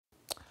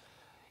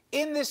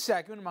In this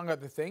segment, among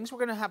other things, we're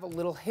going to have a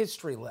little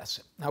history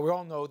lesson. Now, we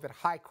all know that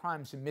high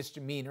crimes and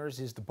misdemeanors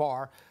is the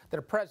bar that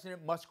a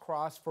president must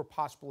cross for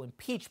possible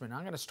impeachment.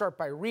 I'm going to start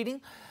by reading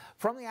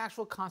from the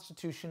actual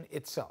Constitution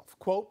itself.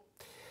 Quote,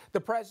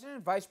 "The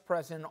president, vice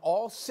president, and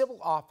all civil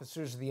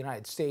officers of the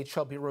United States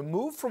shall be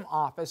removed from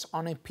office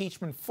on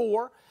impeachment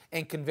for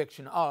and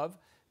conviction of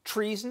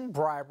treason,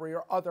 bribery,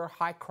 or other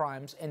high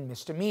crimes and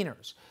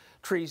misdemeanors."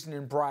 Treason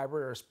and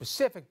bribery are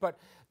specific, but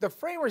the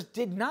framers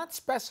did not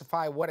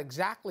specify what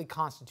exactly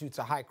constitutes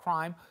a high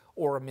crime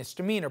or a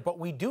misdemeanor. But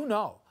we do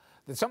know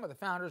that some of the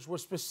founders were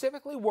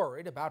specifically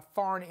worried about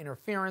foreign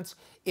interference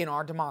in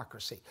our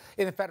democracy.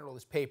 In the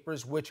Federalist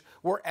Papers, which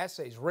were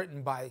essays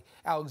written by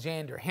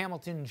Alexander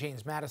Hamilton,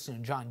 James Madison,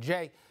 and John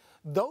Jay,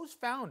 those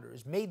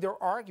founders made their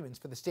arguments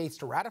for the states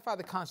to ratify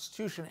the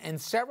Constitution,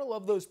 and several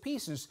of those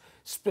pieces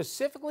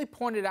specifically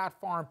pointed out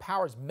foreign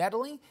powers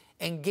meddling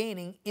and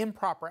gaining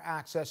improper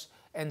access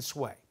and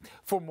sway.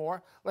 For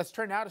more, let's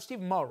turn now to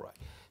Stephen Mulroy.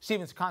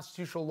 Stephen's a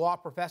constitutional law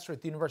professor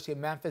at the University of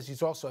Memphis.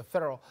 He's also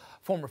a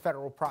former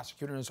federal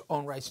prosecutor in his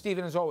own right.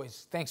 Stephen, as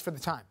always, thanks for the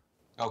time.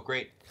 Oh,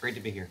 great. Great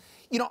to be here.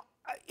 You know,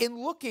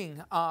 in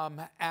looking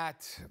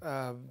at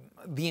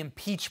the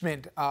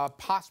impeachment,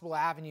 possible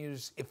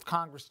avenues if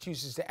Congress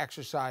chooses to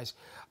exercise,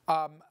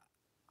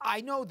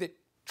 I know that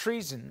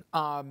treason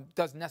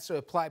doesn't necessarily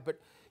apply, but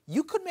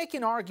you could make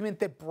an argument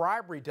that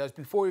bribery does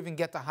before we even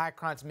get to high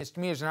crimes and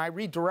misdemeanors. And I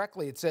read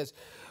directly, it says,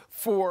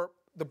 for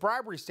the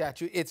bribery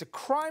statute, it's a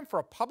crime for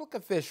a public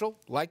official,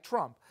 like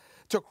Trump,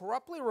 to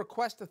corruptly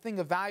request a thing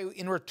of value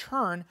in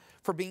return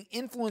for being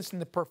influenced in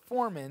the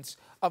performance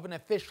of an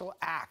official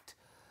act.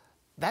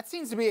 That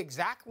seems to be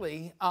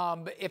exactly,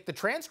 if the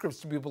transcript's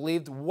to be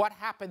believed, what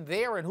happened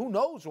there, and who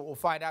knows what we'll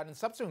find out in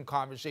subsequent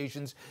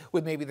conversations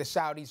with maybe the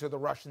Saudis or the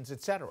Russians,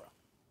 etc.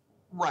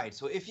 Right.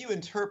 So if you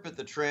interpret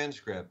the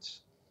transcript,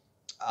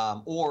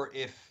 or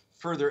if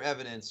further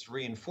evidence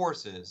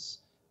reinforces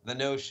the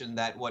notion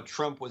that what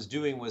Trump was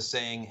doing was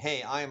saying,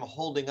 hey, I am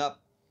holding up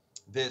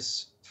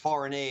this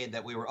foreign aid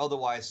that we were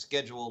otherwise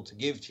scheduled to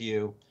give to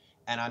you,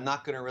 and I'm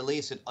not going to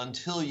release it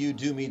until you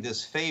do me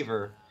this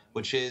favor,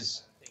 which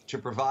is to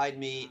provide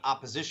me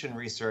opposition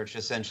research,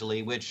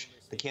 essentially, which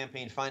the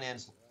campaign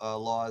finance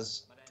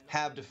laws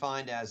have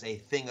defined as a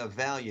thing of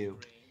value,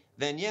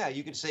 then yeah,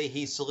 you could say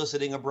he's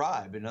soliciting a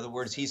bribe. In other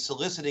words, he's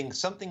soliciting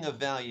something of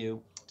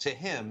value to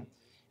him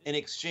in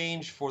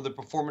exchange for the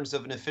performance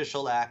of an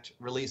official act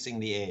releasing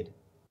the aid.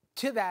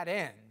 To that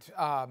end,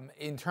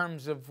 in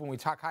terms of when we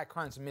talk high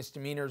crimes and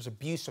misdemeanors,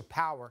 abuse of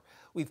power,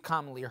 we've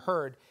commonly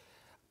heard,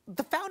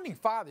 the founding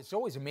fathers,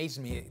 always amazed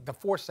me, the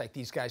foresight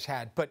these guys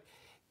had, but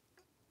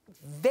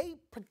they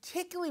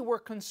particularly were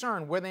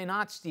concerned, were they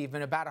not,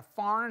 Stephen, about a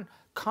foreign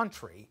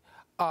country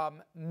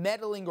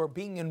meddling or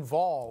being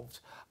involved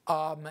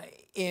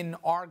in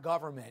our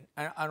government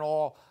and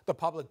all the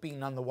public being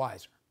none the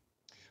wiser.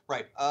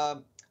 Right.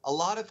 A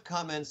lot of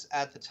comments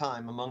at the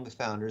time among the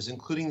founders,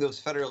 including those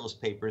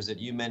Federalist Papers that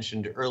you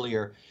mentioned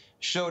earlier,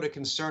 showed a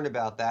concern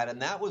about that.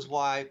 And that was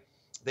why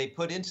they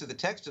put into the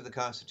text of the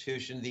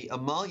Constitution the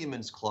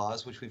emoluments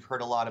clause, which we've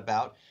heard a lot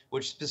about,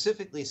 which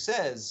specifically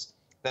says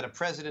that a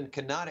president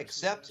cannot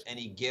accept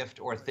any gift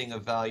or thing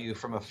of value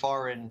from a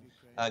foreign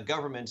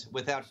government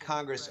without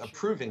Congress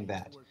approving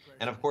that.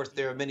 And of course,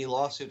 there are many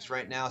lawsuits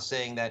right now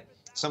saying that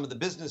some of the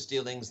business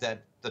dealings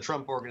that the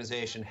Trump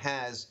organization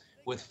has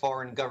with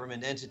foreign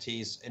government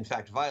entities, in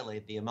fact,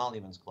 violate the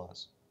emoluments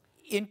clause.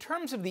 In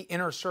terms of the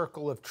inner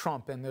circle of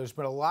Trump, and there's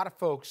been a lot of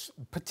folks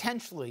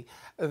potentially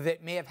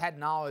that may have had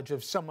knowledge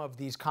of some of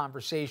these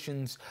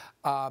conversations,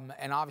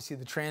 and obviously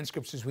the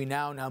transcripts as we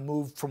now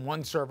move from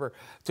one server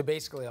to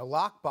basically a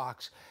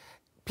lockbox.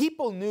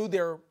 People knew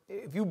there,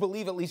 if you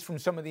believe at least from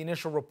some of the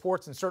initial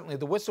reports and certainly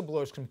the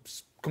whistleblowers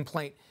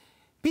complaint,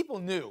 people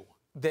knew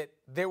that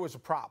there was a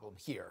problem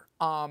here.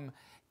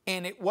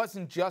 And it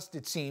wasn't just,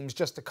 it seems,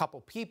 just a couple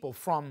people.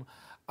 From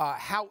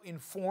how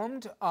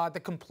informed the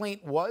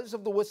complaint was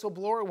of the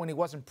whistleblower when he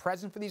wasn't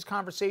present for these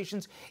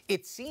conversations,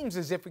 it seems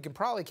as if we can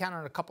probably count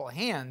on a couple of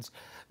hands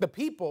the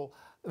people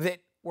that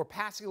were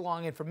passing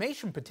along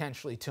information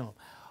potentially to him.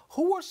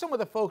 Who are some of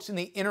the folks in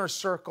the inner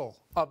circle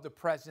of the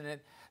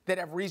president that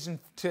have reason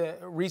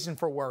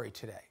for worry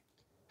today?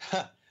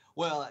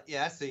 Well,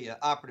 yeah, that's the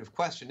operative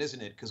question,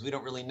 isn't it? Because we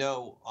don't really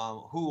know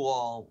who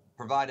all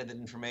provided that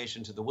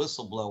information to the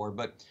whistleblower,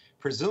 but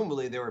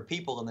presumably there were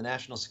people in the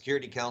National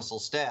Security Council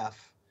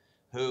staff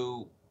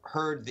who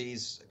heard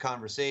these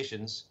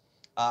conversations.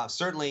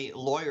 Certainly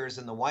lawyers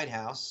in the White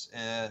House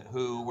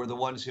who were the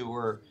ones who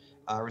were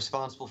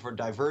responsible for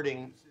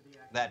diverting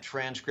that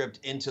transcript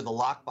into the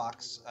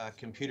lockbox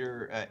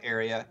computer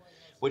area,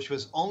 which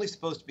was only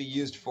supposed to be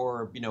used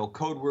for,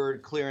 code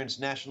word clearance,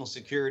 national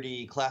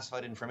security,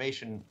 classified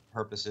information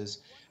purposes.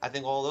 I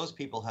think all those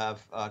people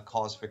have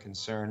cause for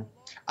concern.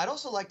 I'd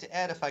also like to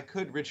add, if I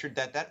could, Richard,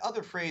 that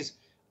other phrase,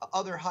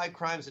 other high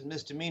crimes and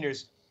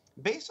misdemeanors,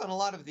 based on a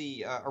lot of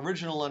the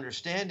original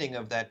understanding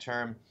of that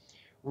term,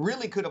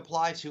 really could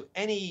apply to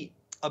any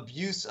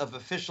abuse of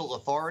official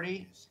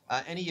authority,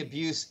 any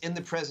abuse in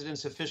the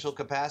president's official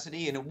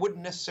capacity, and it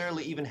wouldn't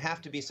necessarily even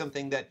have to be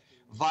something that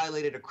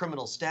violated a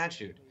criminal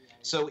statute.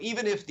 So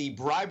even if the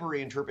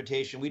bribery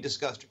interpretation we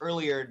discussed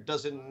earlier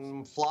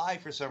doesn't fly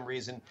for some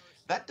reason,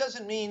 that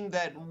doesn't mean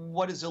that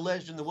what is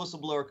alleged in the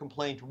whistleblower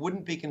complaint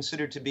wouldn't be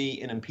considered to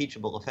be an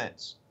impeachable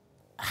offense.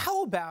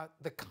 How about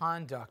the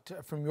conduct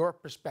from your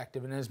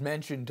perspective? And as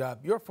mentioned,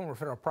 you're a former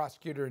federal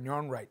prosecutor in your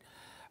own right.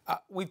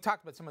 We've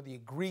talked about some of the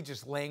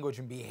egregious language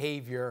and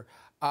behavior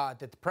that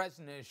the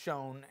president has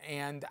shown,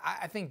 and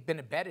I think been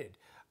abetted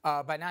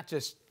by not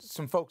just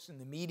some folks in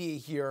the media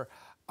here,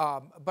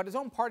 but his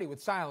own party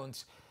with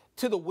silence,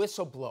 to the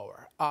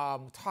whistleblower,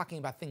 talking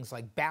about things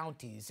like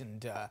bounties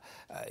and,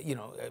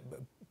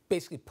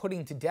 basically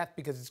putting to death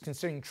because it's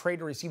considering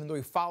traitorous, even though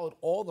he followed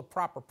all the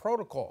proper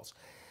protocols.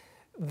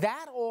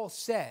 That all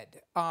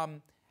said,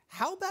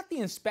 how about the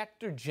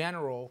Inspector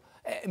General,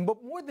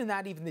 but more than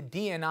that, even the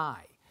DNI,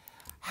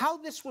 how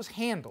this was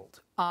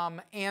handled,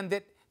 and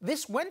that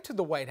this went to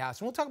the White House,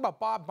 and we'll talk about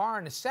Bob Barr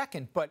in a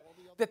second, but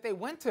that they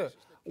went to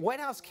White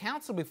House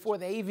counsel before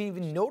they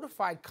even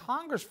notified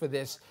Congress for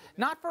this,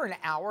 not for an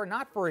hour,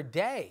 not for a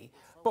day,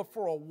 but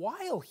for a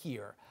while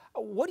here.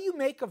 What do you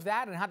make of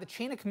that and how the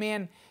chain of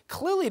command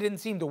clearly didn't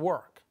seem to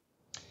work?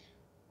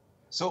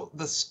 So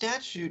the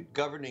statute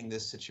governing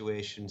this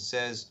situation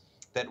says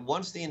that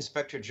once the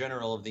Inspector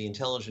General of the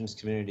intelligence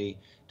community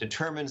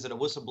determines that a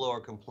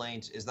whistleblower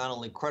complaint is not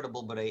only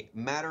credible, but a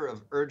matter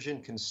of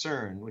urgent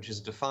concern, which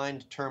is a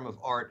defined term of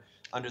art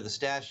under the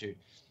statute,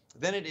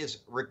 then it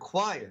is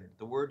required,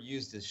 the word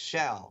used is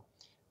shall,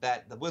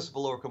 that the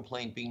whistleblower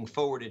complaint being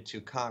forwarded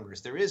to Congress.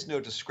 There is no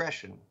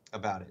discretion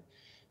about it.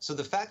 So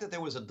the fact that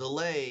there was a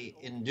delay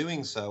in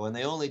doing so, and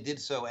they only did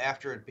so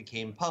after it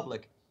became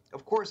public,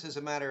 of course, is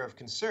a matter of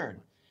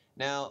concern.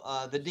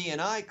 Now, the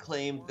DNI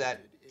claimed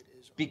that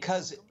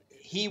because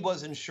he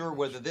wasn't sure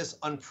whether this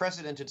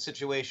unprecedented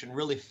situation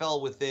really fell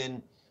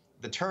within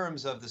the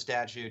terms of the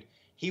statute,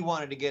 he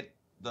wanted to get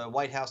the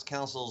White House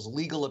counsel's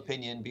legal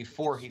opinion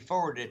before he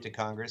forwarded it to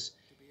Congress.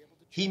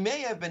 He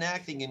may have been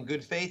acting in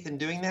good faith in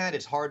doing that.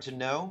 It's hard to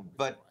know,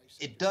 but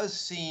it does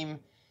seem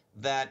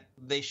that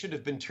they should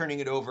have been turning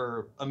it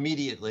over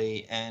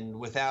immediately and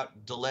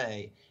without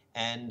delay.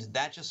 And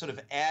that just sort of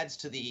adds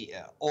to the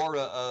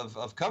aura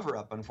of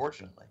cover-up,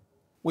 unfortunately.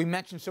 We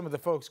mentioned some of the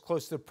folks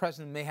close to the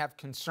president may have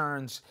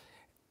concerns.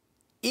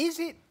 Is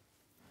it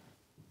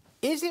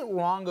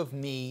wrong of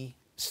me,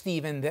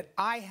 Stephen, that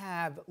I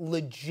have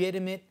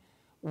legitimate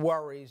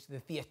worries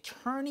that the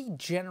Attorney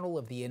General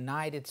of the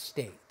United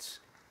States,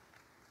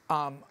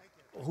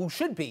 who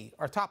should be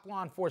our top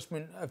law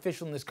enforcement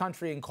official in this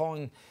country and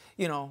calling,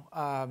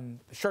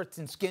 shirts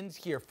and skins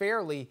here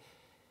fairly,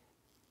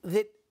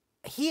 that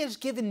he has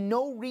given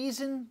no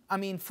reason,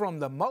 from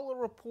the Mueller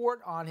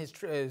report on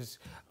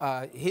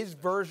his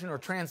version or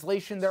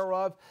translation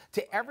thereof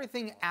to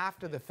everything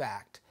after the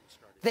fact,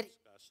 that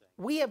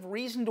we have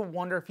reason to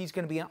wonder if he's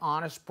going to be an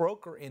honest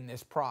broker in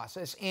this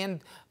process,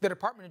 and the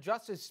Department of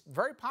Justice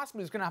very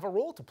possibly is going to have a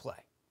role to play.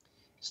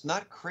 It's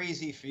not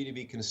crazy for you to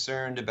be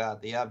concerned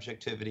about the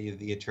objectivity of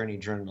the Attorney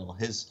General.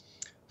 His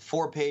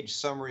 4-page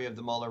summary of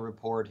the Mueller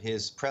report,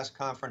 his press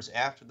conference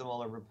after the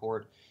Mueller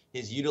report,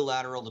 his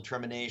unilateral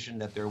determination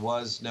that there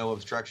was no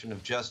obstruction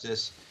of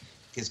justice,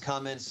 his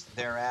comments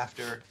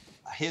thereafter,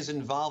 his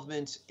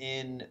involvement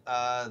in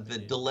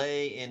the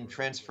delay in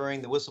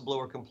transferring the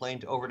whistleblower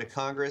complaint over to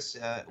Congress,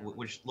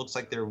 which looks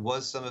like there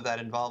was some of that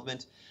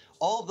involvement.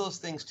 All of those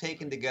things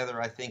taken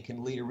together, I think,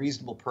 can lead a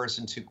reasonable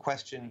person to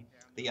question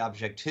the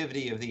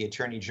objectivity of the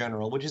Attorney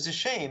General, which is a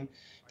shame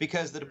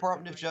because the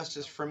Department of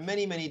Justice for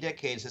many, many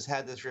decades has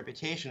had this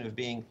reputation of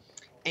being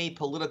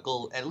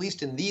apolitical, at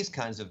least in these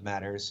kinds of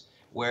matters,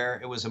 where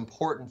it was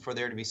important for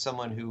there to be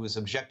someone who was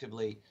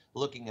objectively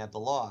looking at the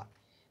law.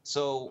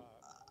 So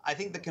I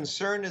think the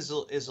concern is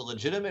a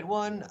legitimate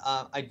one.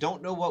 I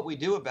don't know what we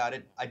do about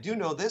it. I do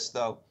know this,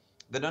 though,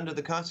 that under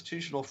the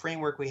constitutional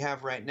framework we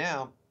have right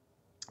now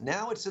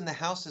it's in the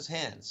House's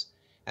hands.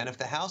 And if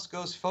the House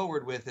goes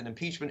forward with an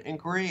impeachment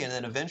inquiry and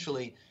then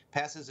eventually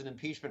passes an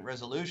impeachment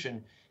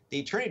resolution, the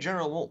Attorney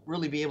General won't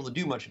really be able to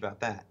do much about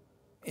that.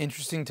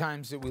 Interesting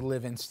times that we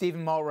live in.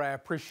 Stephen Mulroy, I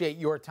appreciate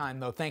your time,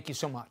 though. Thank you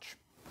so much.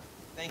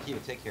 Thank you.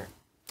 Take care.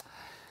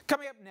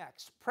 Coming up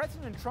next,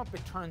 President Trump,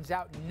 it turns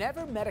out,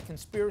 never met a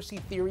conspiracy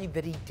theory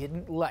that he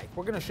didn't like.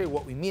 We're going to show you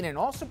what we mean and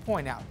also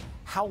point out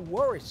how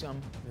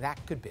worrisome that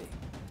could be.